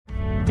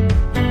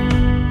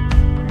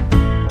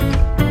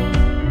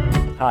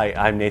Hi,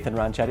 I'm Nathan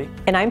Ronchetti.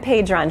 And I'm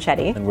Paige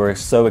Ronchetti. And we're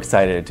so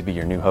excited to be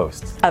your new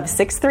hosts of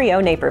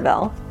 630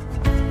 Naperville.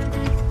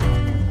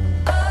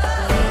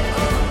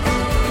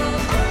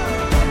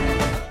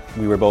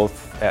 We were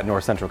both at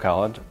North Central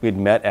College. We'd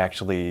met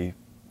actually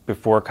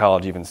before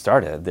college even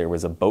started. There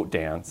was a boat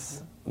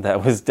dance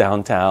that was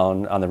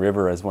downtown on the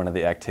river as one of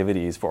the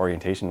activities for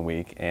orientation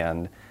week,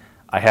 and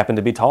I happened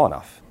to be tall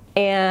enough.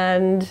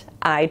 And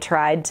I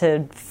tried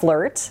to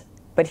flirt,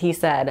 but he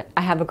said,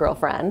 I have a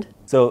girlfriend.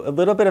 So a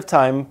little bit of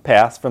time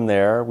passed from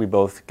there. We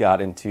both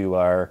got into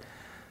our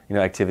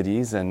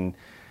activities and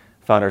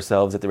found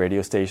ourselves at the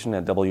radio station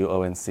at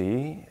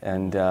WONC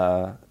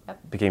and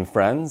became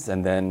friends,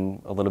 and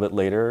then a little bit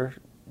later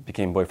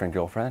became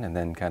boyfriend-girlfriend, and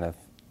then kind of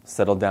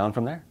settled down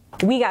from there.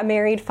 We got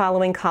married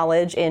following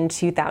college in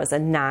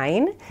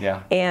 2009,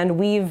 and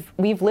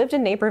we've lived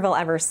in Naperville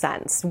ever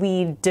since.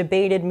 We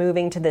debated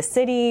moving to the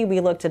city, we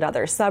looked at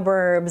other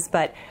suburbs,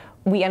 but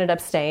we ended up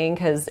staying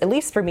because, at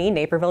least for me,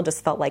 Naperville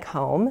just felt like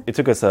home. It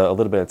took us a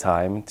little bit of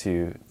time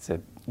to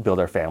build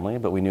our family,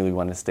 but we knew we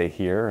wanted to stay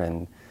here,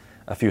 and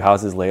a few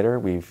houses later,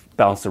 we've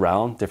bounced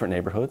around different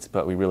neighborhoods,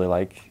 but we really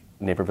like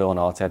Naperville and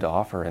all it's had to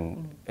offer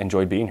and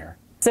enjoyed being here.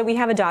 So we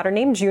have a daughter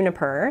named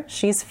Juniper.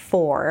 She's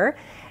 4.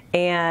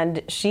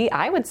 And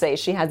I would say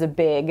she has a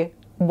big,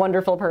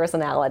 wonderful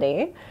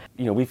personality.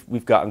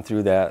 We've gotten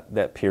through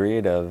that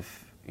period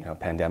of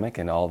pandemic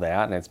and all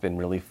that, and it's been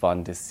really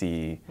fun to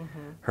see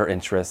her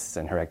interests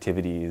and her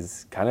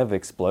activities kind of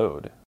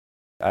explode.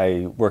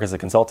 I work as a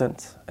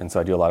consultant, and so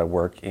I do a lot of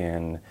work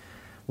in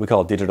we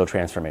call it digital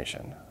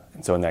transformation.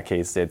 And so in that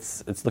case,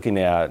 it's looking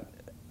at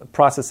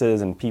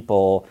processes and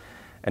people,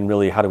 and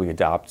really how do we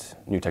adopt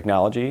new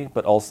technology,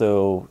 but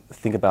also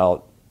think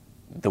about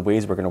the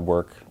ways we're going to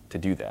work to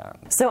do that.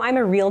 So I'm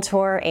a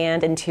realtor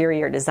and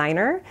interior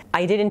designer.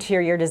 I did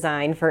interior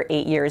design for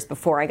 8 years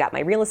before I got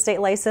my real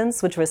estate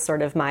license, which was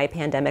sort of my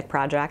pandemic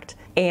project.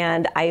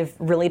 And I've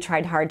really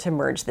tried hard to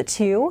merge the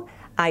two.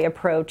 I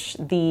approach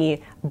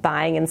the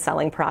buying and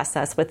selling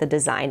process with a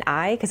design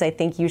eye, because I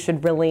think you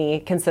should really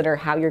consider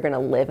how you're going to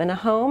live in a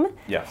home,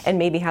 and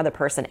maybe how the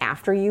person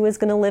after you is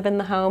going to live in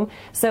the home.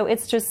 So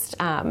it's just,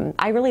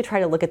 I really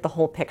try to look at the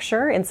whole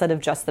picture instead of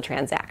just the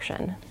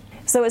transaction.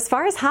 So as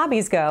far as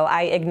hobbies go,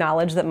 I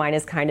acknowledge that mine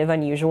is kind of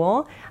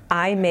unusual.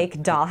 I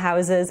make doll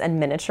houses and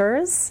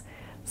miniatures.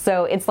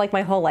 So it's like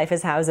my whole life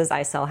is houses.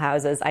 I sell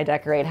houses, I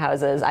decorate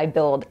houses, I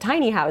build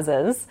tiny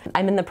houses.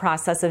 I'm in the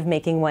process of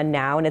making one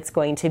now, and it's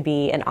going to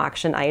be an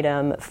auction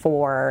item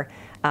for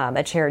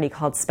a charity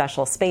called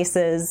Special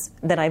Spaces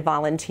that I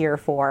volunteer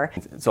for.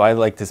 So I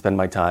like to spend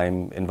my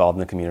time involved in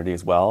the community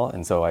as well,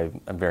 and so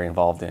I'm very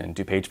involved in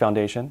DuPage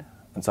Foundation.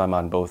 And so I'm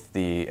on both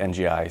the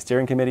NGI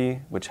steering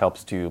committee, which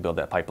helps to build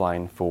that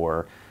pipeline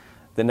for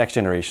the next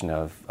generation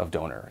of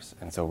donors.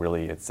 And so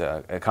really it's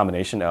a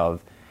combination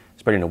of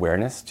spreading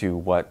awareness to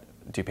what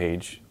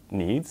DuPage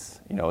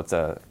needs. It's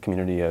a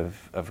community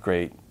of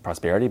great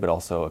prosperity, but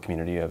also a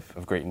community of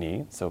great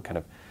need. So kind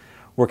of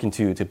working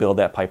to build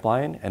that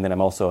pipeline. And then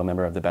I'm also a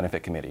member of the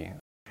benefit committee.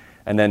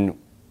 And then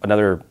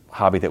another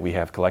hobby that we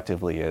have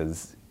collectively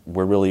is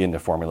we're really into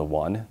Formula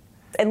One.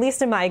 At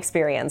least in my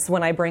experience,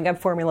 when I bring up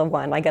Formula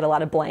One, I get a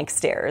lot of blank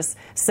stares.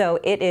 So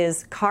it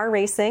is car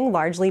racing,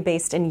 largely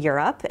based in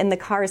Europe, and the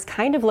cars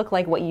kind of look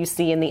like what you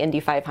see in the Indy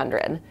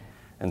 500.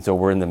 And so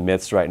we're in the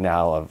midst right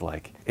now of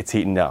it's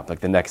heating up,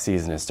 the next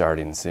season is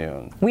starting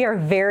soon. We are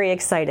very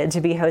excited to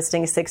be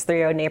hosting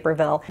 630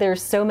 Naperville.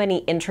 There's so many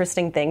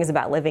interesting things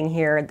about living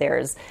here.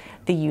 There's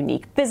the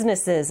unique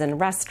businesses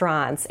and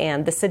restaurants,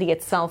 and the city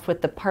itself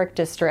with the Park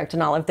District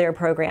and all of their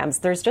programs.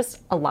 There's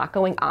just a lot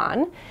going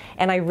on,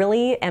 and I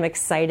really am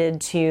excited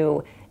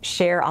to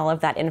share all of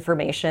that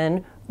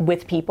information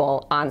with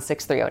people on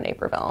 630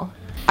 Naperville.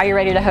 Are you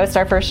ready to host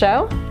our first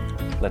show?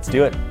 Let's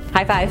do it.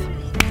 High five.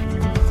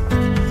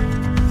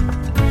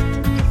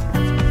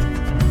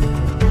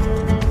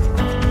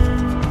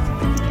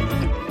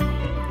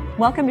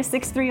 Welcome to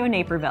 630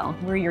 Naperville.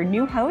 We're your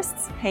new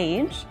hosts,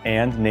 Paige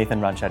and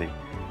Nathan Ronchetti.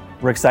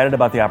 We're excited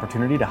about the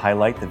opportunity to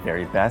highlight the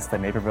very best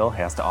that Naperville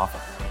has to offer.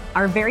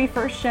 Our very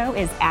first show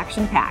is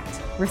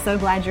action-packed. We're so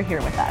glad you're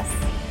here with us.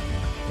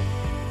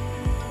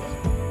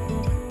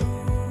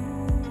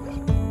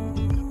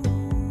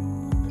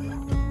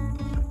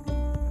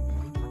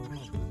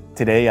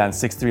 Today on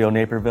 630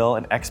 Naperville,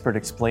 an expert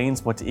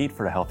explains what to eat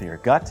for a healthier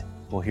gut.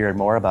 We'll hear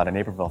more about a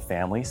Naperville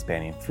family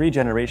spanning 3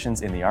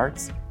 generations in the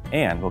arts,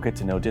 and we'll get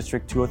to know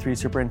District 203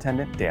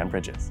 Superintendent Dan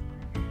Bridges.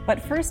 But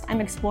first,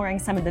 I'm exploring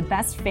some of the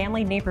best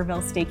family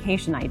Naperville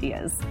staycation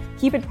ideas.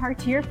 Keep it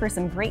parked here for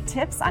some great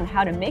tips on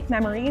how to make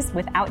memories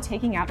without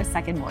taking out a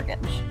second mortgage.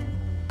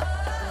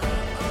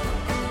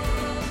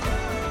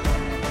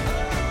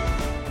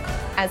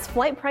 As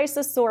flight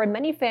prices soar,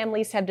 many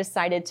families have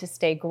decided to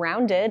stay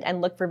grounded and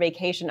look for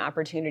vacation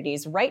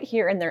opportunities right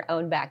here in their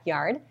own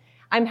backyard.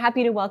 I'm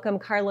happy to welcome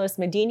Carlos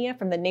Medina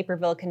from the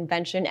Naperville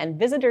Convention and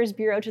Visitors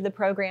Bureau to the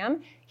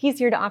program. He's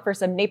here to offer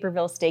some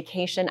Naperville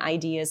staycation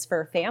ideas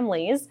for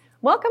families.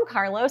 Welcome,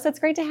 Carlos. It's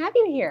great to have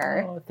you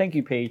here. Oh, thank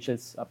you, Paige.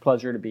 It's a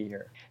pleasure to be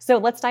here. So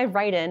let's dive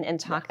right in and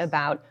talk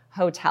about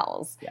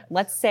hotels. Yes.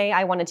 Let's say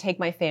I want to take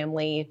my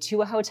family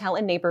to a hotel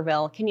in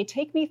Naperville. Can you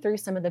take me through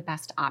some of the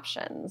best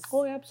options?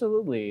 Oh,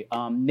 absolutely.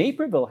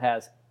 Naperville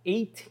has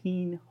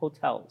 18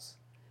 hotels.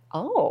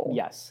 Oh.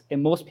 Yes,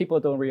 and most people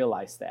don't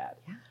realize that.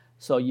 Yeah.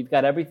 So you've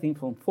got everything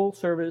from full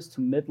service to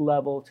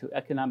mid-level to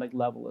economic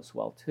level as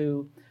well,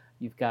 too.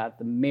 You've got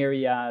the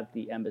Marriott,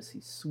 the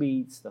Embassy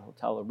Suites, the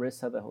Hotel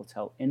Arista, the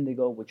Hotel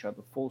Indigo, which are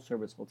the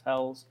full-service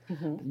hotels.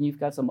 Then you've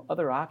got some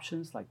other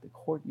options like the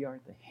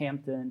Courtyard, the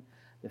Hampton,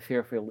 the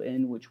Fairfield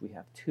Inn, which we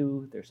have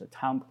 2. There's a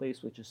Town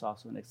Place, which is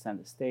also an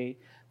extended stay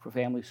for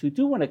families who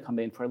do want to come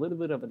in for a little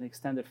bit of an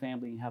extended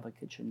family and have a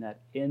kitchenette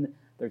in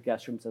their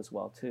guest rooms as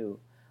well, too.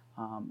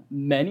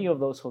 Many of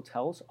those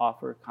hotels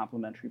offer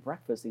complimentary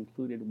breakfast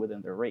included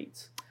within their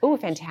rates. Oh,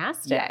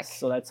 fantastic. Yes,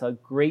 so that's a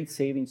great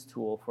savings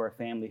tool for a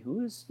family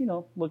who is,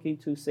 looking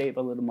to save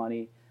a little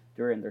money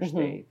during their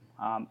stay.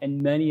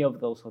 And many of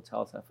those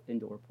hotels have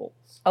indoor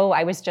pools. Oh,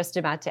 I was just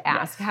about to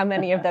ask, how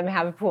many of them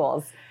have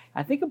pools?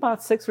 I think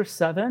about 6 or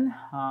 7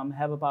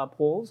 have about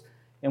pools,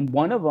 and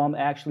one of them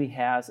actually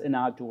has an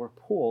outdoor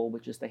pool,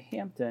 which is the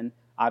Hampton,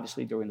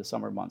 obviously during the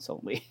summer months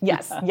only.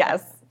 Yes,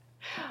 yes.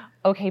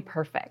 Okay,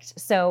 perfect.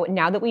 So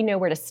now that we know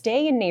where to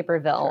stay in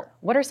Naperville,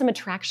 what are some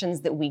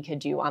attractions that we could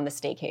do on the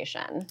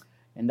staycation?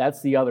 And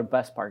that's the other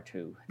best part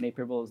too.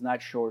 Naperville is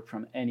not short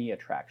from any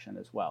attraction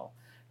as well.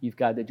 You've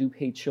got the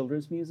DuPage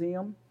Children's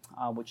Museum,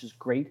 which is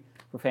great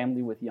for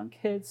family with young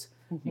kids.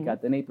 You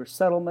got the Napier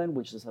Settlement,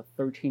 which is a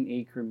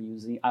 13-acre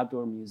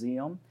outdoor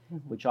museum,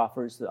 which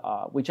offers,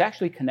 which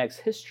actually connects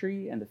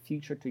history and the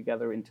future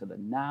together into the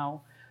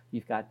now.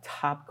 You've got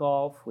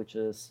Topgolf, which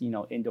is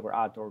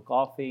indoor-outdoor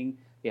golfing.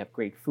 They have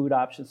great food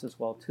options as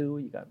well too.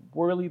 You got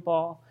Whirly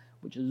Ball,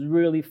 which is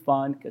really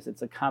fun because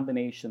it's a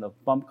combination of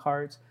bump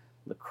cards,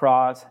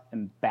 lacrosse,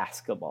 and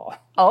basketball.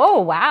 Oh,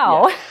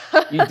 wow.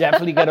 Yeah. You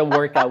definitely get a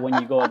workout when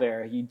you go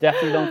there. You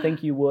definitely don't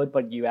think you would,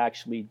 but you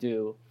actually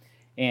do.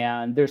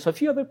 And there's a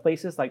few other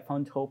places like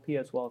Funtopia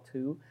as well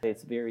too.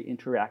 It's very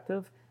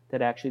interactive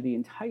that actually the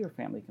entire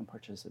family can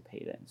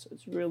participate in. So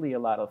it's really a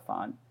lot of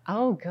fun.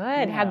 Oh,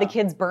 good. Have the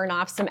kids burn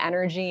off some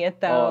energy at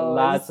those. Oh,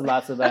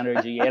 lots of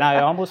energy. And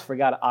I almost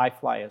forgot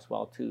iFly as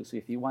well too. So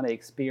if you want to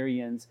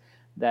experience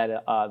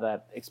that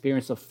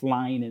experience of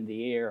flying in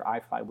the air,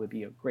 iFly would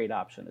be a great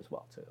option as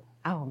well too.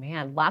 Oh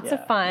man, lots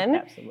of fun.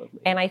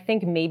 Absolutely. And I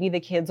think maybe the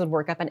kids would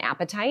work up an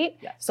appetite.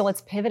 Yes. So let's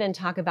pivot and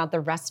talk about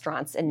the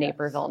restaurants in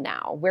Naperville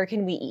now. Where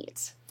can we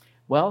eat?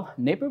 Well,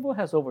 Naperville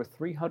has over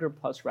 300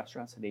 plus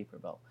restaurants in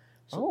Naperville.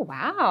 So, oh,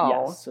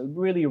 wow. Yes, so it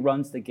really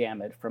runs the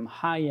gamut from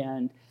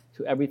high-end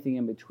to everything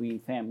in between,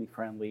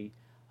 family-friendly.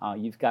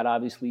 You've got,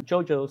 obviously,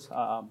 JoJo's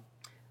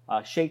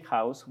Shake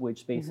House,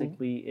 which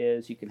basically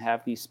is you can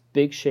have these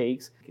big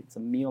shakes. It's a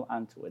meal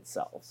unto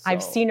itself. So.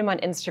 I've seen them on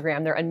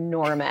Instagram. They're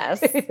enormous.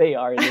 They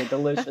are. They're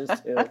delicious,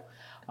 too.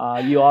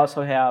 You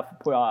also have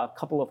a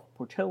couple of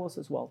Portillo's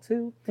as well,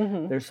 too.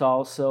 There's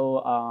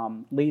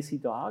also Lazy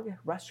Dog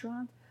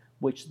Restaurant,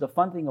 which the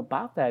fun thing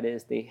about that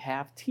is they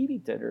have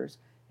TV dinners,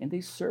 and they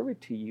serve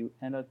it to you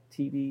in a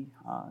TV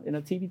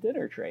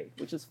dinner tray,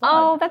 which is fun.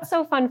 Oh, that's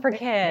so fun for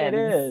kids. It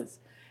is.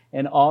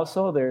 And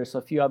also there's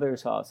a few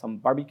others, some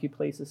barbecue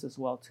places as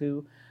well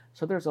too.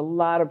 So there's a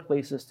lot of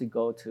places to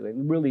go to.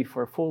 And really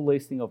for a full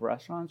listing of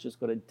restaurants,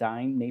 just go to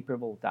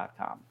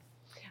dinenaperville.com.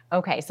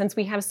 Okay, since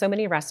we have so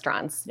many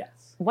restaurants,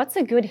 what's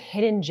a good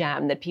hidden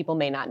gem that people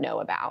may not know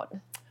about?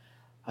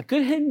 A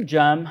good hidden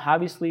gem,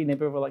 obviously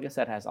Naperville, like I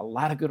said, has a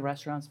lot of good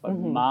restaurants, but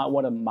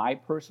one of my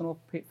personal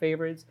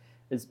favorites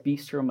is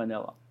Bistro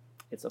Manila.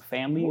 It's a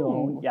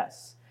family-owned,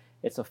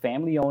 it's a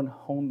family-owned,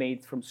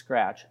 homemade from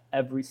scratch,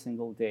 every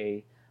single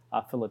day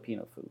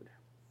Filipino food.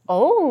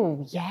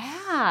 Oh,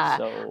 yeah.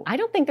 So, I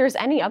don't think there's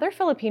any other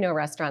Filipino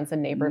restaurants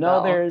in Naperville.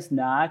 No, there's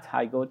not.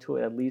 I go to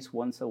it at least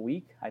once a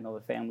week. I know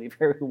the family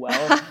very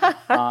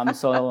well.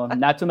 So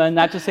not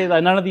to say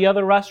that none of the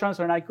other restaurants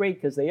are not great,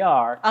 because they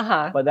are,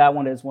 but that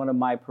one is one of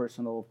my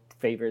personal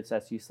favorites.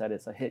 As you said,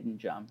 it's a hidden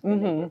gem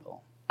in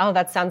Naperville. Oh,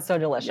 that sounds so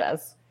delicious.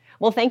 Yes.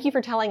 Well, thank you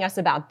for telling us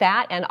about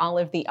that and all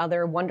of the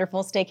other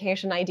wonderful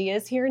staycation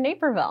ideas here in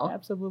Naperville.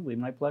 Absolutely,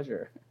 my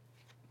pleasure.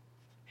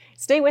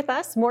 Stay with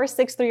us. More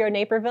 630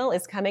 Naperville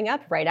is coming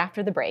up right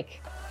after the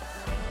break.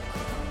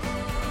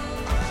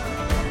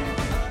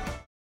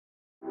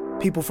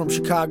 People from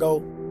Chicago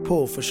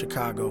pull for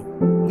Chicago.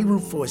 We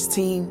root for its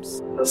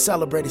teams,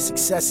 celebrate its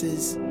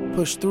successes,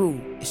 push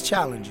through its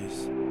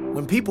challenges.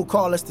 When people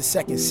call us the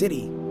second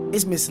city,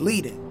 it's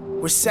misleading.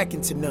 We're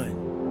second to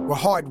none. We're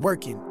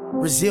hardworking,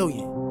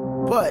 resilient,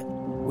 but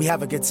we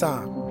have a good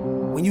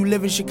time. When you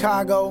live in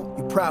Chicago,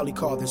 you proudly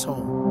call this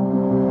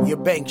home. Your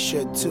bank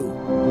should too.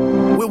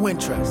 We're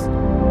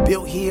Wintrust,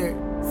 built here,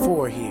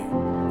 for here.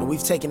 And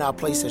we've taken our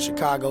place as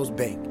Chicago's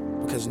bank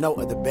because no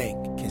other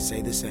bank can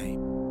say the same.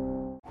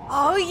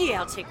 Oh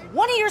yeah, I'll take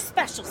one of your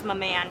specials, my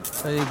man.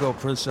 There you go,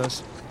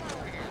 princess.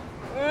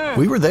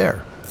 We were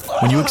there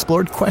when you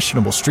explored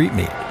questionable street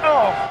meat.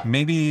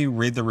 Maybe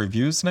read the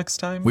reviews next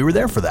time? We were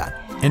there for that.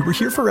 And we're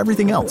here for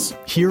everything else.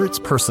 Here it's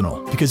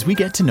personal because we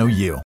get to know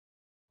you.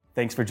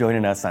 Thanks for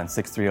joining us on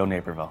 630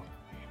 Naperville.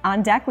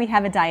 On deck, we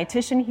have a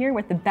dietitian here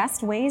with the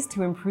best ways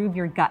to improve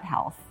your gut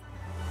health.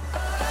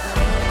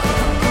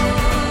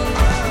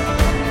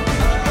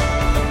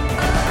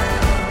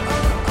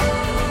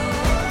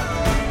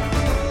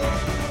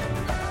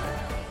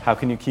 How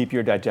can you keep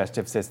your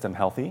digestive system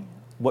healthy?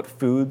 What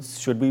foods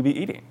should we be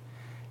eating?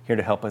 Here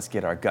to help us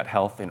get our gut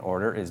health in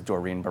order is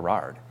Doreen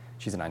Berard.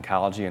 She's an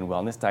oncology and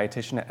wellness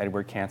dietitian at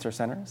Edward Cancer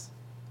Centers.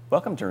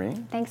 Welcome,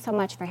 Doreen. Thanks so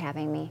much for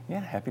having me.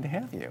 Yeah, happy to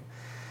have you.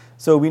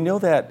 So we know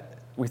that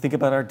we think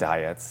about our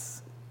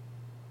diets,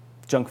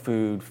 junk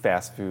food,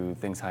 fast food,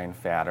 things high in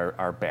fat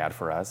are bad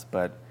for us,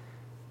 but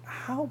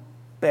how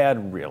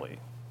bad really?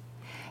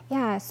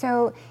 Yeah,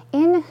 so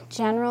in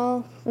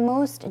general,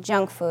 most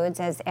junk foods,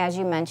 as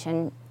you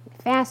mentioned,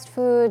 fast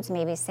foods,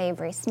 maybe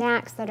savory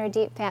snacks that are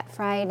deep fat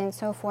fried and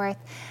so forth,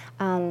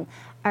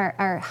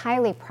 are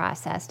highly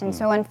processed. And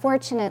so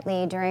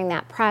unfortunately, during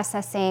that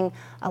processing,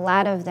 a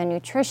lot of the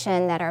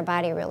nutrition that our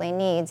body really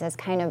needs is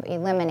kind of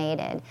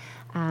eliminated.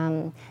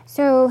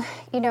 So,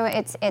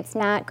 it's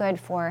not good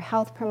for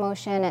health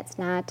promotion. It's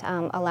not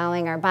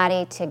allowing our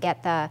body to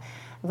get the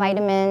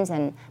vitamins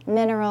and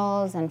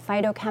minerals and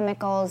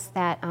phytochemicals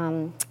that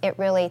it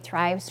really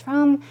thrives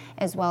from,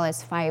 as well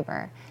as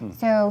fiber.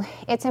 So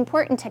it's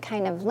important to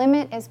kind of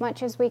limit as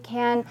much as we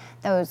can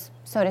those,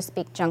 so to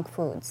speak, junk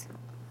foods.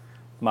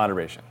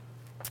 Moderation.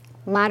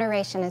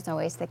 Moderation is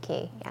always the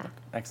key, yeah.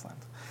 Excellent.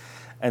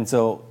 And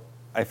so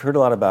I've heard a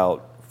lot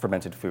about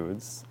fermented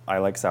foods. I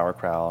like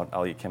sauerkraut,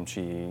 I'll eat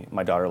kimchi,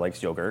 my daughter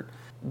likes yogurt.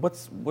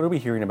 What are we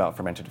hearing about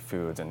fermented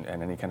foods and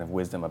any kind of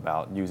wisdom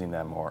about using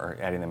them or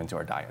adding them into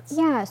our diets?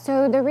 Yeah,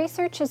 so the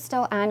research is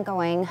still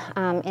ongoing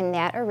in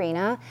that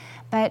arena,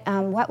 but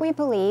what we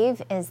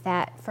believe is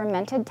that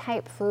fermented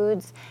type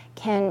foods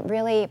can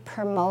really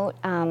promote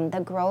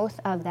the growth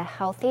of the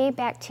healthy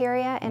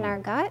bacteria in our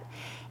gut.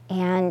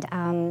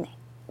 And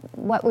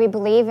what we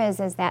believe is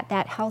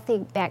that healthy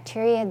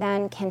bacteria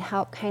then can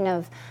help kind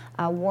of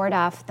ward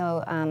off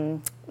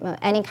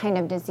any kind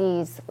of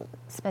disease,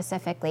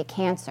 specifically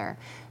cancer.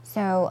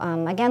 So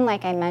again,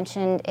 like I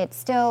mentioned, it's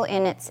still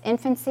in its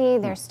infancy.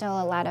 There's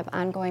still a lot of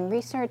ongoing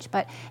research,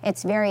 but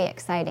it's very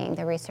exciting,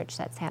 the research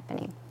that's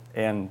happening.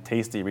 And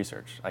tasty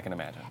research, I can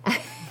imagine.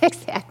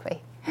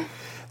 Exactly.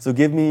 So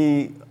give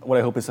me what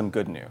I hope is some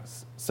good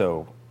news.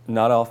 So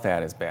not all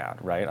fat is bad,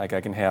 right? Like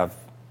I can have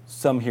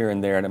some here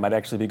and there and it might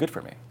actually be good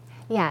for me.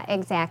 Yeah,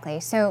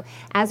 exactly. So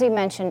as we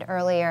mentioned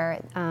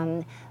earlier,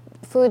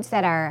 foods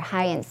that are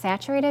high in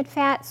saturated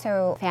fat,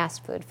 so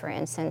fast food, for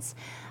instance,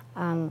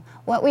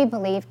 what we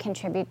believe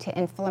contribute to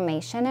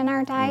inflammation in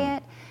our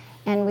diet.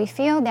 And we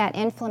feel that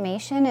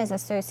inflammation is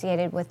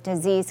associated with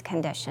disease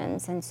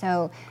conditions. And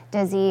so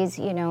disease,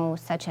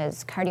 such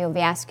as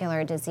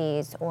cardiovascular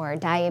disease or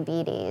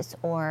diabetes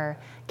or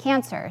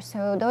cancer.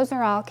 So those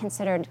are all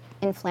considered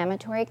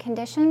inflammatory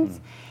conditions.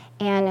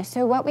 And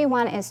so what we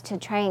want is to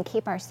try and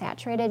keep our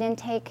saturated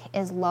intake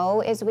as low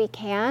as we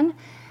can.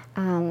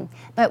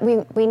 But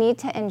we need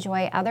to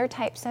enjoy other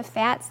types of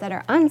fats that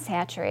are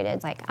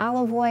unsaturated, like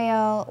olive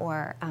oil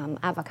or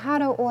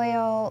avocado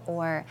oil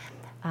or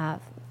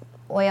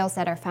oils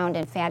that are found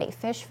in fatty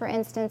fish, for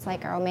instance,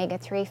 like our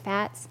omega-3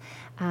 fats.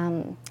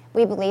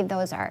 We believe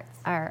those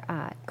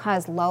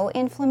cause low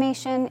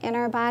inflammation in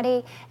our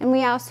body, and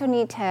we also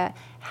need to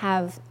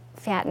have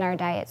fat in our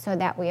diet so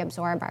that we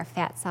absorb our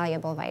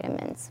fat-soluble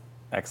vitamins.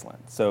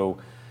 Excellent. So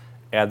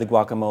add the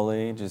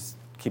guacamole, just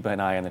keep an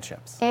eye on the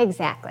chips.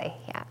 Exactly,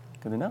 yeah.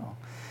 Good to know.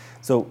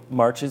 So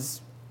March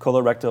is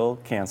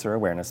Colorectal Cancer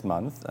Awareness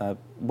Month.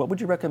 What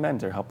would you recommend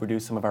to help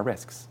reduce some of our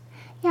risks?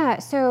 Yeah,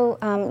 so,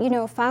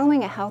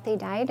 following a healthy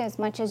diet as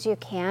much as you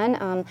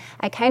can.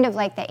 I kind of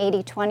like the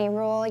 80-20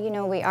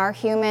 rule. We are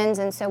humans,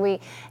 and so we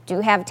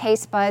do have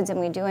taste buds, and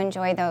we do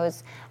enjoy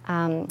those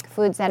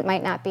foods that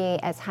might not be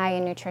as high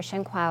in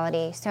nutrition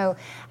quality. So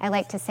I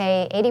like to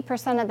say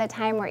 80% of the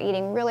time we're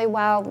eating really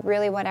well,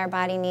 really what our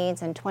body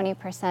needs, and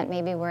 20%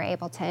 maybe we're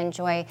able to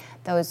enjoy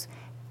those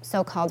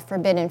so-called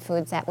forbidden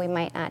foods that we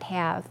might not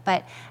have.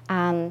 But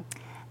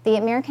the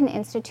American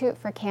Institute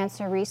for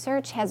Cancer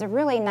Research has a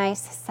really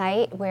nice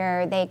site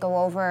where they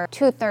go over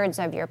 2/3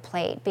 of your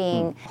plate,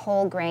 being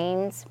whole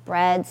grains,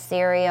 bread,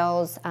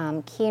 cereals,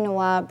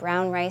 quinoa,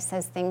 brown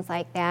rices, things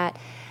like that,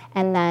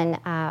 and then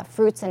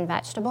fruits and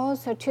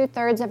vegetables. So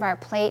 2/3 of our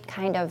plate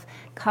kind of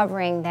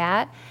covering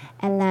that,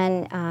 and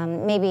then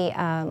maybe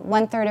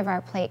 1/3 of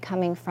our plate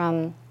coming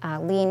from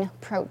lean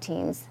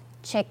proteins,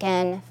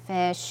 chicken,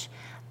 fish,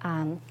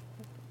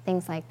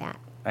 things like that.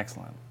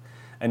 Excellent.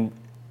 And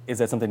is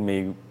that something you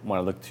may want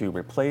to look to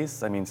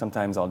replace? I mean,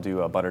 sometimes I'll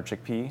do a butter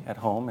chickpea at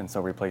home, and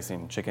so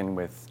replacing chicken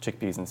with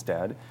chickpeas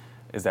instead.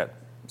 Is that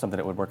something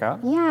that would work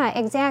out? Yeah,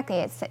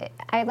 exactly.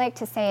 I like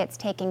to say it's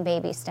taking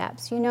baby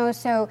steps,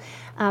 so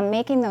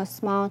making those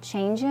small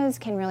changes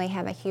can really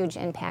have a huge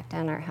impact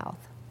on our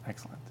health.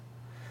 Excellent.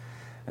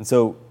 And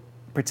so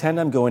pretend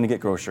I'm going to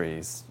get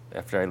groceries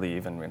after I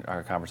leave and when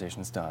our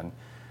conversation's done.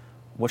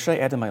 what should I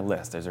add to my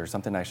list? Is there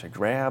something I should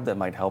grab that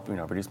might help,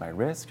 reduce my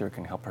risk or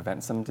can help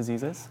prevent some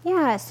diseases?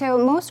 Yeah, so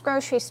most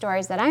grocery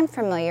stores that I'm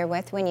familiar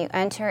with, when you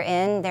enter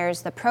in,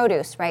 there's the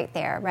produce right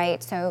there,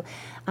 right? So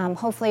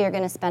hopefully you're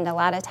going to spend a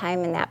lot of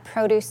time in that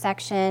produce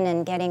section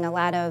and getting a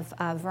lot of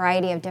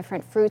variety of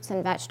different fruits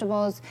and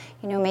vegetables.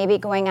 Maybe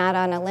going out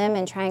on a limb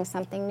and trying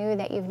something new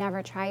that you've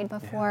never tried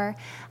before.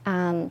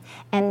 Yeah.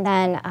 And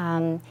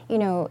then,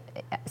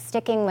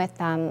 sticking with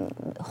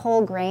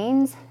whole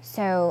grains.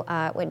 So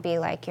it would be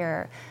like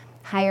your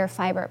higher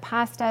fiber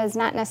pastas,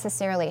 not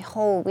necessarily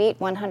whole wheat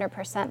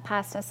 100%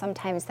 pasta.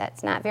 Sometimes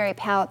that's not very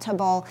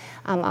palatable,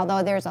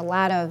 although there's a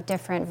lot of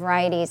different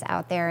varieties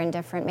out there and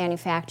different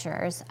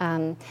manufacturers.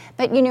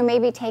 But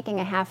maybe taking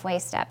a halfway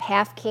step,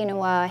 half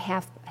quinoa,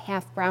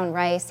 half brown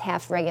rice,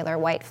 half regular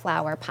white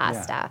flour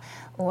pasta,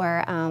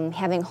 or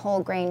having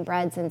whole grain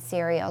breads and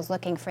cereals,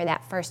 looking for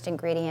that first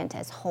ingredient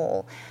as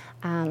whole.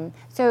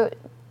 So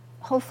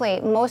hopefully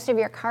most of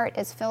your cart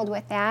is filled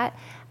with that.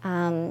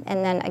 And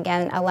then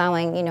again,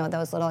 allowing,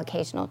 those little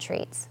occasional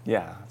treats.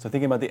 Yeah, so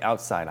thinking about the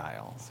outside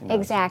aisles.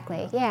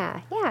 Exactly,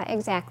 yeah,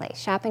 exactly.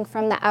 Shopping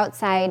from the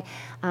outside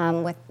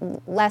with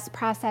less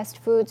processed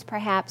foods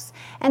perhaps.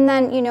 And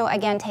then,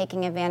 again,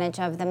 taking advantage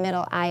of the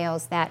middle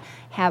aisles that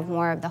have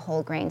more of the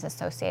whole grains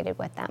associated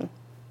with them.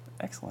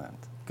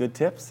 Excellent. Good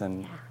tips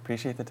and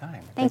appreciate the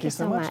time. Thank you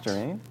so much,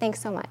 Doreen.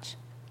 Thanks so much.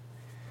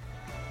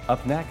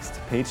 Up next,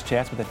 Paige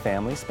chats with a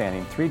family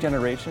spanning 3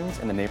 generations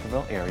in the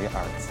Naperville area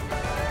arts.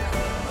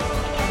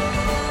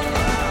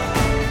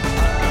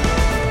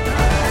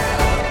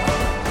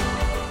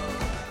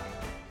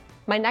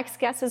 My next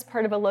guest is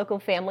part of a local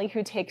family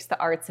who takes the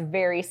arts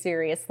very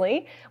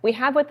seriously. We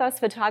have with us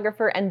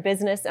photographer and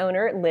business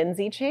owner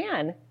Lindsay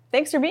Chan.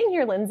 Thanks for being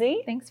here,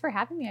 Lindsay. Thanks for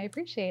having me. I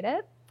appreciate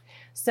it.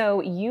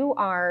 So you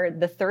are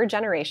the 3rd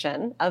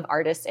generation of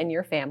artists in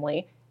your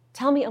family.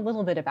 Tell me a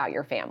little bit about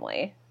your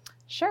family.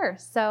 Sure.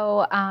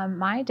 So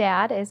my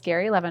dad is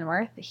Gary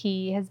Leavenworth.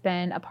 He has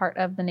been a part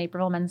of the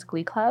Naperville Men's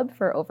Glee Club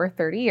for over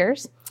 30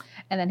 years.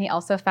 And then he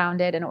also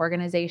founded an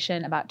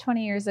organization about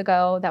 20 years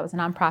ago that was a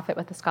nonprofit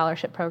with a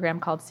scholarship program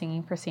called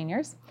Singing for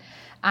Seniors.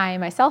 I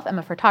myself am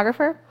a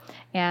photographer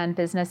and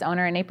business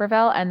owner in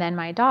Naperville. And then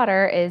my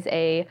daughter is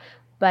a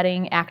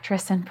budding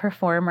actress and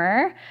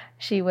performer.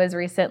 She was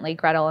recently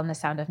Gretel in The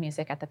Sound of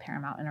Music at the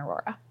Paramount in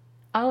Aurora.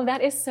 Oh,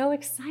 that is so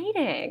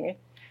exciting.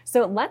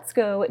 So let's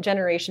go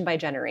generation by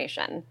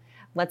generation.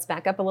 Let's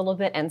back up a little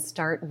bit and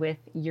start with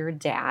your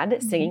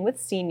dad, Singing with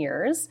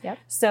Seniors. Yep.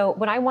 So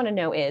what I want to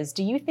know is,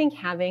 do you think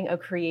having a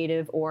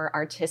creative or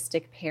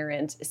artistic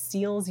parent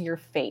seals your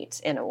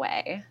fate in a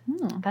way?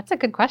 That's a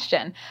good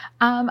question.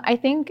 I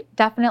think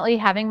definitely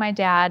having my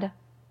dad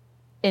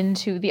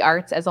into the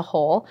arts as a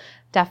whole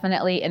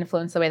definitely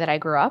influenced the way that I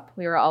grew up.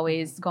 We were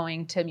always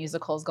going to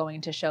musicals,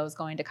 going to shows,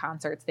 going to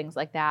concerts, things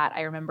like that.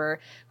 I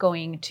remember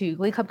going to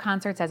Glee Club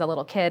concerts as a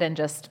little kid and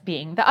just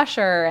being the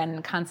usher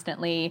and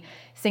constantly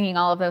singing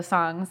all of those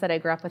songs that I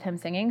grew up with him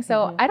singing.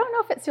 So I don't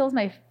know if it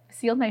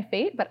sealed my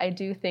fate, but I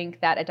do think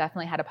that it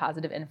definitely had a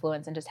positive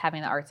influence in just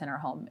having the arts in our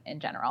home in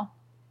general.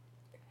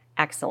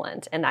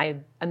 Excellent. And I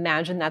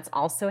imagine that's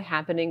also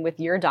happening with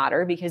your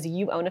daughter because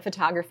you own a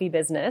photography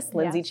business,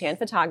 Lindsay Chan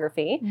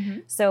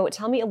Photography. So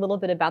tell me a little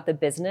bit about the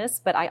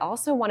business, but I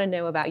also want to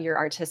know about your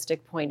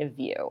artistic point of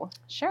view.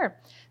 Sure.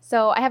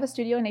 So I have a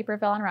studio in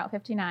Naperville on Route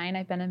 59.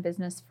 I've been in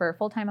business for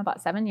full-time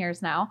about 7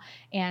 years now,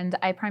 and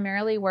I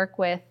primarily work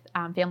with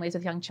families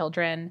with young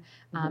children,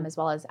 as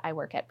well as I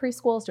work at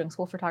preschools, doing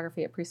school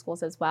photography at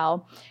preschools as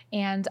well.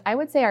 And I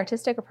would say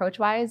artistic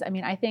approach-wise,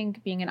 I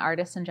think being an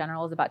artist in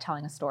general is about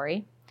telling a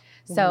story.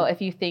 So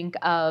if you think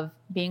of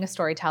being a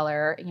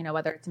storyteller,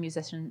 whether it's a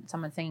musician,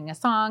 someone singing a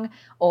song,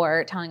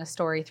 or telling a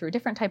story through a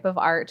different type of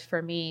art,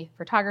 for me,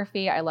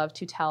 photography, I love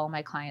to tell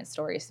my clients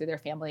stories through their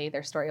family,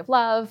 their story of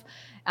love,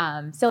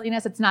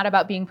 silliness. It's not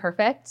about being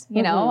perfect,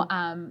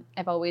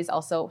 I've always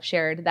also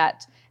shared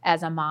that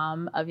as a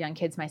mom of young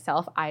kids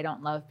myself, I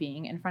don't love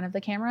being in front of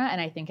the camera. And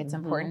I think it's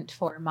important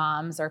for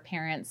moms or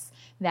parents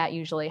that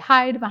usually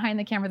hide behind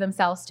the camera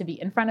themselves to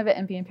be in front of it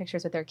and be in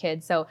pictures with their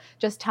kids. So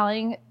just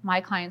telling my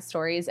clients'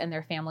 stories and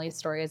their family's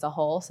story as a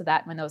whole, so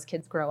that when those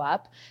kids grow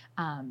up,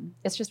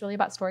 it's just really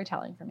about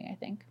storytelling for me, I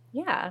think.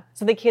 Yeah.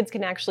 So the kids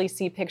can actually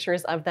see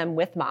pictures of them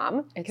with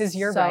mom, because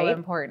you're so right.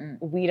 important.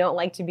 We don't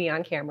like to be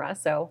on camera.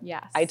 So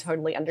yes. I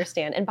totally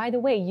understand. And by the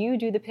way, you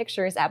do the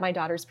pictures at my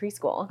daughter's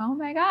preschool. Oh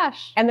my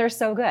gosh. And they're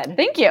so good.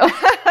 Thank you.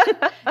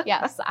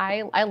 Yes.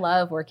 I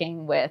love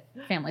working with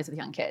families with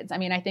young kids.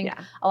 I think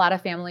a lot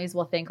of families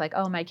will think like,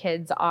 oh, my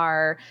kids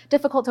are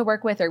difficult to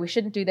work with, or we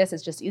shouldn't do this.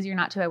 It's just easier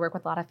not to. I work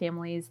with a lot of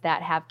families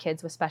that have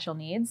kids with special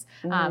needs,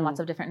 lots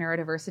of different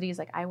neurodiversities.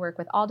 Like I work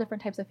with all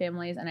different types of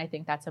families. And I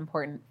think that's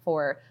important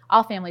for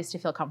all families to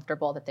feel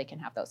comfortable that they can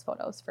have those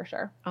photos for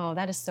sure. Oh,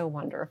 that is so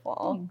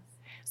wonderful. Thanks.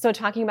 So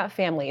talking about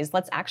families,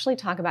 let's actually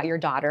talk about your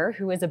daughter,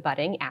 who is a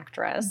budding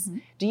actress.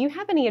 Do you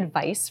have any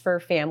advice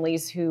for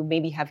families who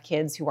maybe have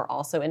kids who are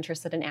also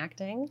interested in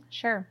acting?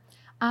 Sure.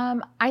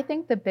 I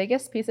think the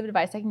biggest piece of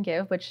advice I can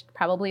give, which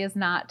probably is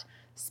not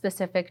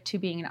specific to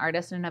being an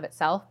artist in and of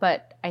itself,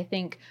 but I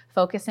think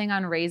focusing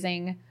on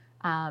raising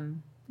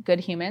good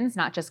humans,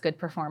 not just good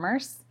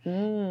performers,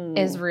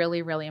 is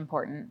really, really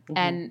important.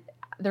 And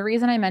the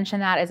reason I mention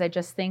that is I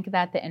just think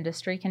that the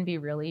industry can be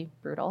really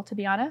brutal, to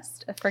be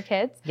honest, for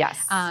kids.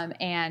 Yes.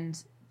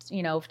 And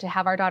to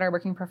have our daughter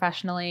working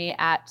professionally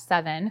at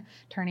 7,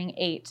 turning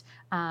 8,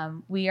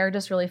 we are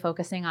just really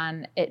focusing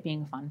on it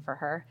being fun for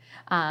her.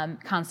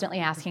 Constantly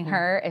asking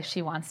her if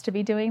she wants to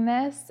be doing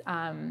this,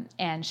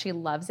 and she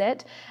loves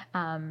it.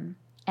 And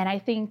I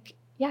think,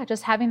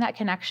 just having that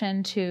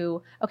connection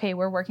to, okay,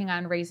 we're working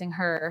on raising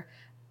her,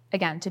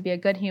 again, to be a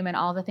good human,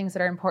 all the things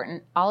that are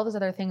important, all of those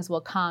other things will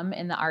come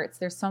in the arts.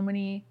 There's so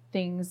many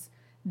things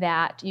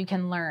that you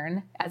can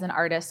learn as an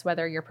artist,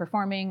 whether you're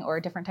performing or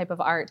a different type of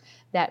art,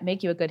 that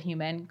make you a good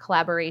human.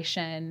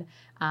 Collaboration,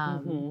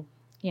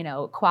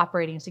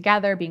 cooperating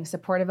together, being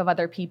supportive of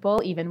other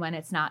people, even when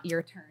it's not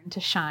your turn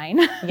to shine.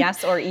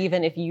 Yes, or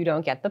even if you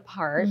don't get the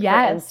part, for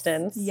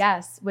instance.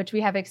 Yes, which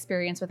we have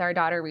experienced with our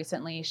daughter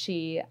recently.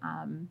 She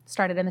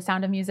started in The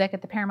Sound of Music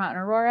at the Paramount in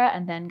Aurora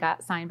and then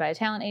got signed by a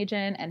talent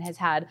agent and has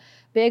had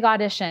big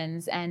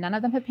auditions, and none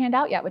of them have panned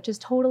out yet, which is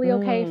totally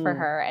okay for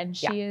her. And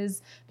she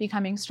is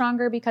becoming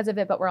stronger because of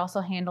it, but we're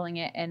also handling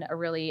it in a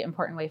really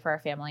important way for our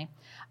family.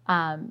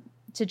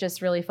 To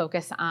just really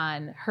focus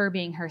on her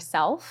being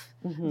herself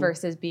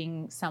versus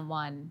being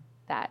someone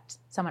that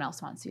someone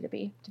else wants you to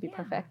be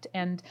perfect.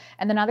 And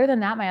then other than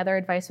that, my other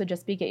advice would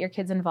just be get your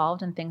kids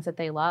involved in things that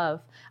they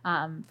love.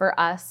 For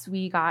us,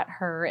 we got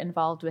her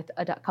involved with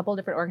a couple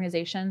different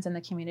organizations in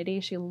the community.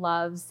 She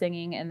loves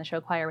singing in the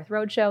show choir with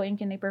Roadshow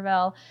Inc. in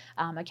Naperville,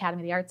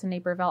 Academy of the Arts in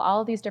Naperville,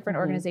 all of these different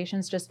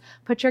organizations. Just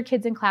put your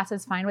kids in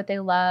classes, find what they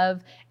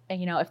love.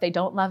 And, if they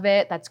don't love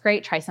it, that's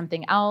great. Try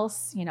something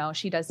else.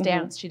 She does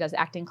dance, she does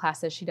acting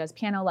classes, she does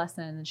piano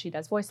lessons, she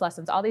does voice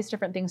lessons, all these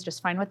different things.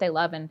 Just find what they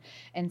love and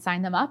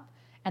sign them up.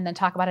 And then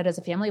talk about it as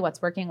a family,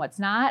 what's working, what's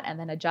not, and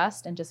then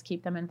adjust and just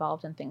keep them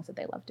involved in things that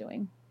they love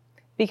doing.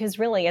 Because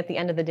really, at the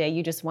end of the day,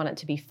 you just want it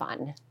to be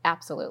fun.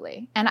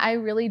 Absolutely. And I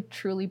really,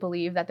 truly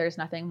believe that there's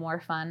nothing more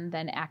fun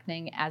than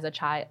acting as a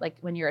child. Like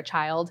when you're a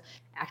child,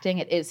 acting,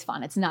 it is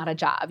fun. It's not a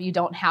job. You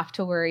don't have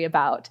to worry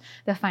about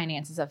the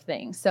finances of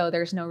things. So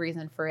there's no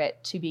reason for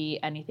it to be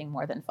anything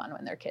more than fun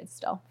when they're kids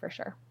still, for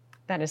sure.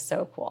 That is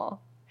so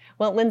cool.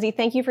 Well, Lindsay,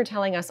 thank you for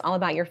telling us all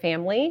about your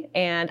family,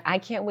 and I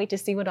can't wait to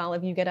see what all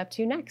of you get up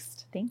to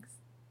next. Thanks.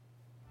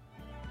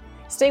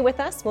 Stay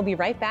with us. We'll be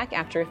right back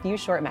after a few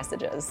short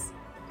messages.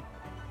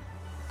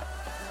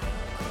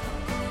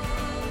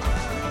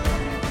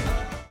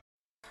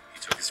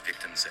 He took his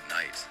victims at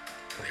night,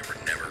 and they were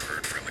never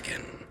heard from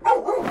again.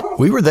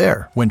 We were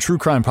there when true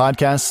crime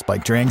podcasts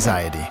spiked your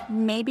anxiety.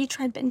 Maybe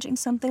try binging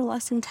something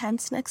less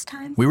intense next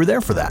time. We were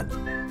there for that.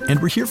 And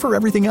we're here for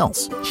everything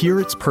else. Here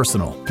it's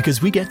personal,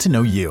 because we get to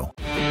know you.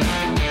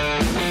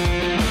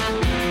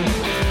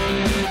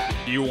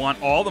 Do you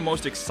want all the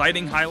most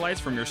exciting highlights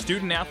from your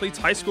student-athlete's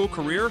high school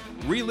career?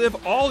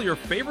 Relive all your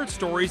favorite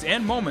stories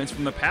and moments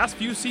from the past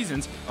few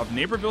seasons of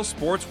Naperville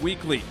Sports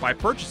Weekly by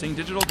purchasing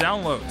digital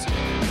downloads.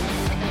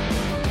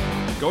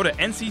 Go to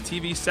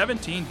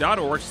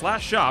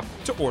nctv17.org/shop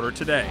to order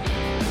today.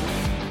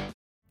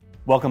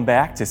 Welcome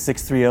back to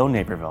 630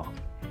 Naperville.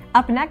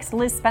 Up next,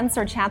 Liz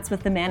Spencer chats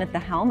with the man at the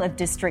helm of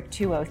District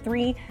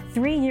 203,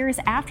 3 years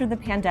after the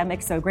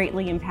pandemic so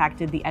greatly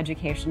impacted the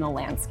educational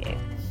landscape.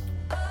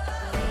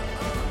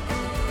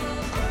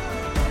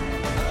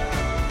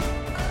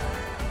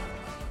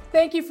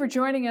 Thank you for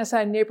joining us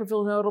on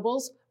Naperville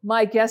Notables.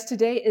 My guest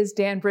today is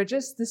Dan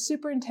Bridges, the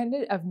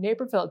superintendent of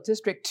Naperville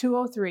District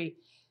 203.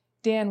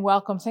 Dan,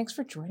 welcome. Thanks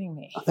for joining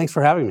me. Thanks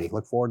for having me.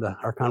 Look forward to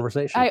our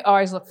conversation. I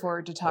always look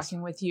forward to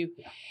talking with you.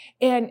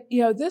 And,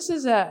 this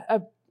is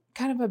a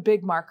kind of a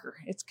big marker.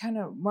 It's kind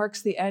of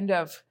marks the end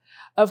of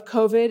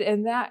COVID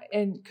and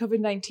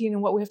COVID-19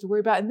 and what we have to worry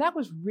about. And that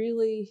was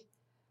really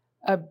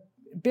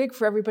big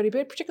for everybody,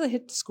 but it particularly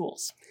hit the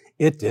schools.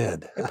 It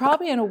did.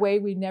 Probably in a way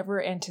we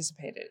never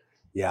anticipated.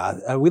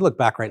 Yeah, we look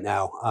back right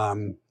now,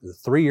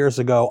 3 years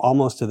ago,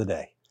 almost to the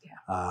day.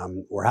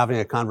 We're having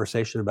a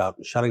conversation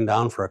about shutting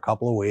down for a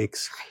couple of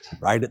weeks,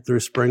 ride it through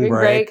spring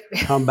break,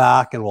 come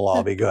back, and we'll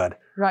all be good.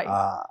 Right.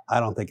 I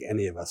don't think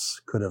any of us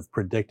could have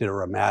predicted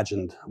or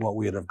imagined what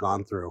we would have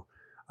gone through,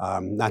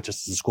 not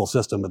just the school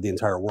system, but the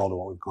entire world of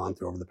what we've gone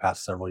through over the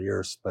past several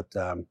years. But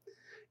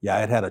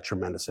it had a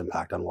tremendous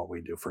impact on what we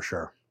do for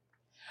sure.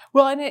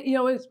 Well, and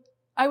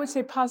I would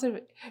say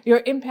positive,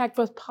 your impact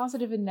both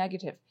positive and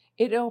negative.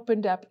 It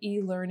opened up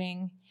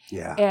e-learning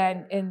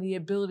and the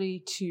ability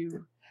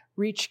to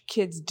reach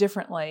kids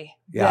differently.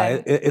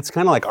 Yeah, it's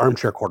kind of like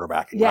armchair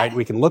quarterbacking, right?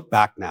 We can look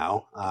back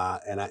now,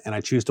 and I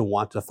choose to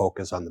want to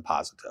focus on the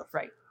positive.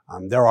 Right.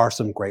 There are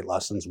some great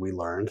lessons we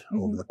learned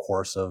over the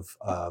course of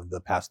the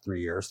past 3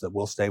 years that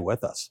will stay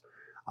with us.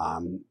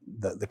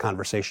 The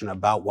conversation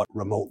about what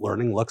remote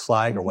learning looks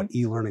like or what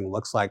e-learning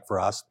looks like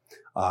for us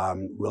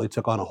really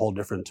took on a whole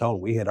different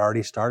tone. We had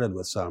already started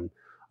with some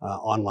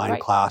online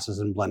classes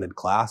and blended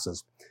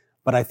classes.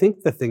 But I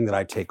think the thing that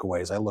I take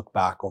away as I look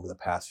back over the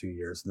past few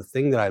years, the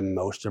thing that I'm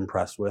most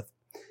impressed with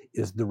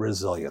is the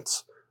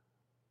resilience,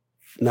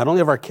 not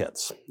only of our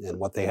kids and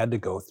what they had to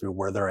go through,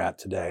 where they're at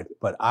today,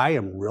 but I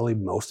am really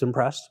most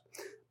impressed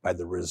by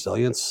the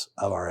resilience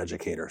of our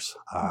educators,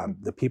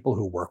 the people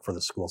who work for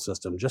the school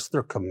system, just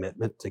their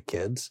commitment to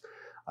kids,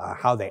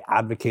 how they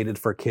advocated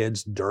for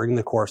kids during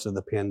the course of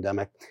the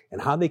pandemic,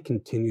 and how they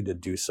continue to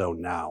do so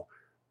now.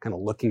 Kind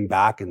of looking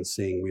back and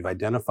seeing we've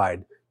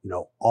identified,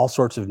 all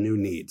sorts of new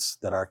needs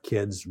that our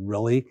kids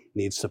really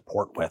need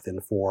support with.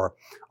 And for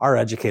our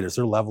educators,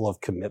 their level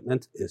of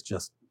commitment is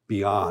just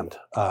beyond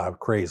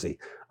crazy.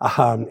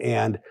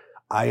 And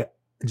I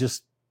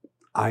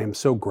am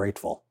so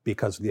grateful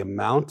because the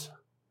amount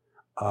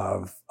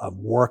of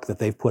work that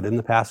they've put in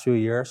the past few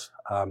years,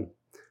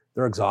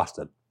 they're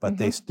exhausted, but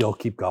they still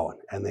keep going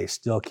and they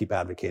still keep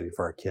advocating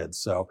for our kids.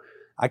 So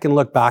I can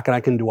look back and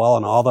I can dwell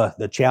on all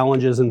the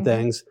challenges and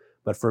things,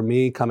 but for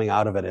me, coming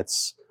out of it,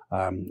 it's,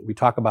 we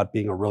talk about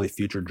being a really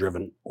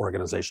future-driven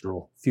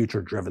organization,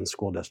 future-driven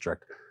school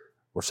district.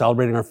 We're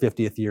celebrating our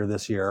 50th year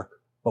this year,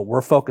 but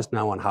we're focused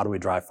now on how do we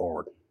drive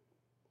forward.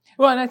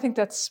 Well, and I think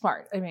that's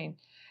smart. I mean,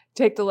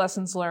 take the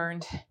lessons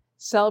learned,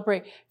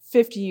 celebrate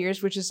 50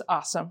 years, which is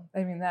awesome.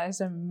 I mean, that is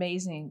an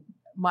amazing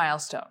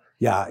milestone.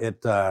 Yeah,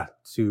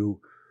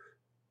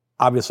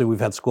 obviously we've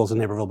had schools in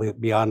Naperville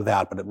beyond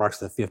that, but it marks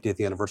the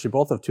 50th anniversary,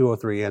 both of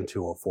 203 and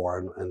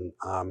 204.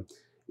 And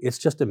it's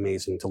just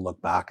amazing to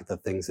look back at the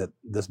things that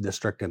this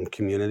district and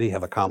community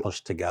have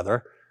accomplished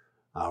together.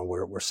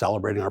 We're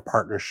celebrating our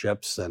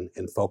partnerships and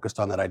focused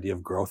on that idea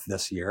of growth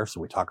this year. So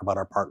we talk about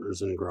our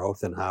partners in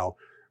growth and how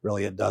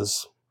really it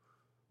does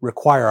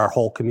require our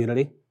whole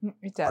community,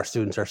 our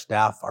students, our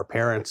staff, our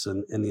parents,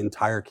 and the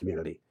entire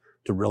community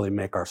to really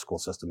make our school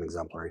system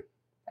exemplary.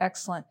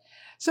 Excellent.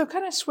 So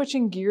kind of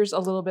switching gears a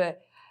little bit,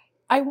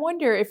 I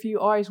wonder if you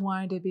always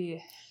wanted to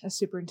be a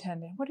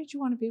superintendent. What did you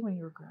want to be when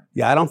you were growing up?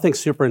 Yeah, I don't think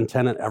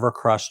superintendent ever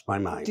crossed my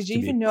mind. Did you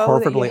even know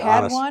that you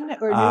had one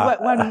or knew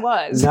what one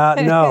was?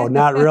 No,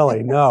 not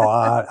really.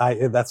 No,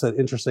 that's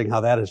interesting how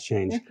that has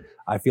changed.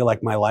 I feel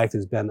like my life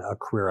has been a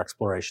career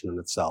exploration in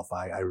itself.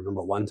 I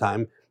remember one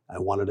time I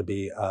wanted to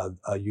be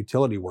a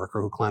utility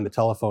worker who climbed the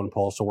telephone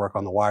poles to work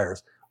on the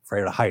wires,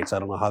 afraid of heights. I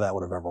don't know how that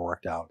would have ever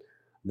worked out.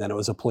 Then it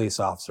was a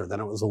police officer. Then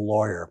it was a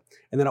lawyer.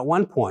 And then at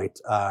one point,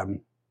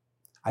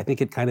 I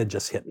think it kind of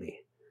just hit me.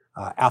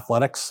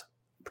 Athletics,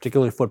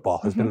 particularly football,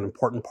 has been an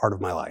important part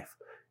of my life.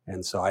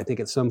 And so I think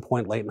at some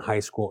point late in high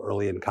school,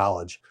 early in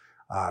college,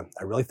 I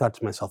really thought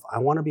to myself, I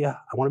want to be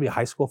a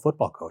high school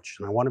football coach,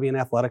 and I want to be an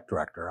athletic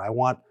director. I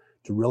want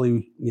to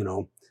really,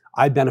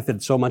 I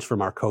benefited so much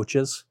from our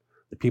coaches,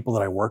 the people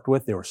that I worked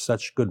with. They were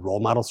such good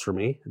role models for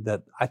me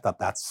that I thought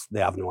that's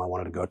the avenue I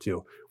wanted to go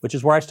to, which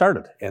is where I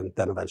started, and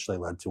then eventually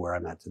led to where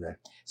I'm at today.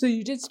 So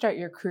you did start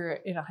your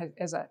career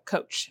as a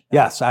coach.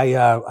 Yes,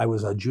 I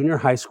was a junior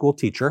high school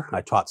teacher.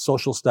 I taught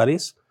social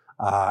studies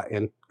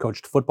and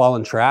coached football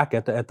and track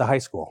at the high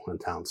school in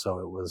town. So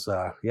it was,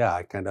 I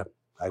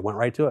went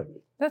right to it.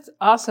 That's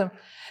awesome.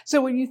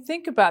 So when you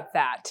think about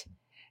that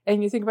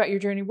and you think about your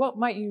journey, what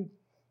might you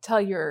tell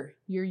your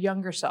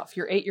younger self,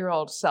 your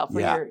 8-year-old self,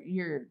 or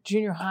your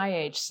junior high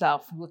age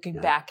self looking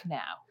back now?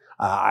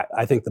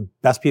 I think the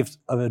best piece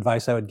of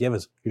advice I would give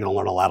is you're going to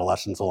learn a lot of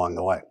lessons along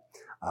the way.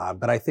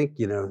 But I think,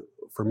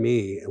 for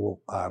me,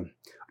 I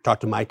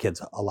talk to my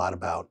kids a lot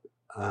about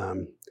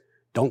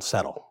don't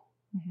settle.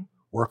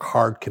 Work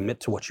hard, commit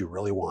to what you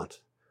really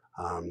want.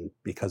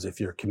 Because if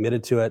you're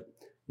committed to it,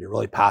 you're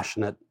really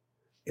passionate,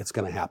 it's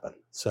going to happen.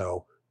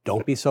 So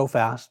don't be so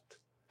fast.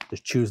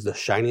 Just choose the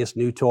shiniest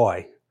new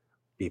toy.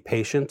 Be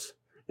patient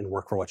and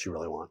work for what you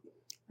really want.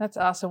 That's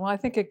awesome. Well, I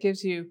think it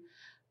gives you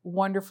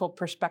wonderful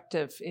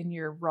perspective in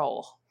your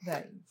role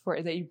that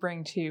you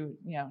bring to,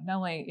 not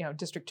only,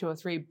 District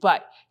 203,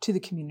 but to the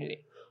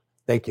community.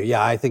 Thank you.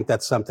 Yeah, I think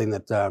that's something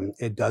that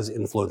it does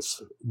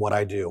influence what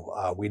I do.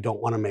 We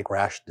don't want to make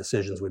rash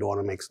decisions. We don't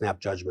want to make snap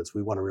judgments.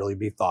 We want to really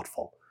be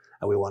thoughtful,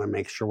 and we want to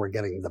make sure we're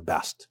getting the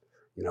best.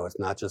 It's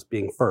not just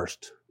being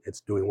first.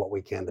 It's doing what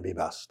we can to be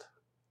best.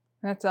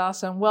 That's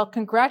awesome. Well,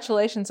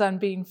 congratulations on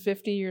being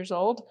 50 years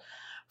old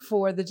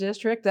for the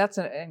district. That's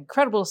an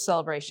incredible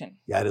celebration.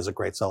 Yeah, it is a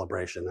great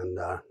celebration, and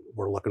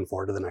we're looking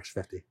forward to the next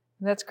 50.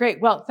 That's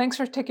great. Well, thanks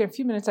for taking a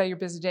few minutes out of your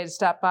busy day to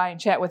stop by and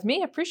chat with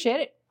me. I appreciate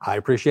it. I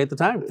appreciate the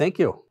time. Thank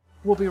you.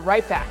 We'll be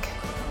right back.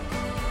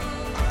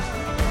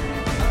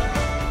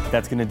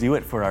 That's going to do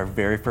it for our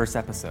very first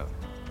episode.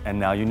 And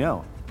now you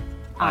know.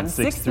 On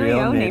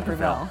 630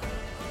 Naperville.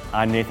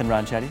 I'm Nathan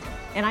Ronchetti.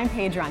 And I'm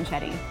Paige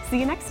Ronchetti. See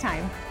you next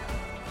time.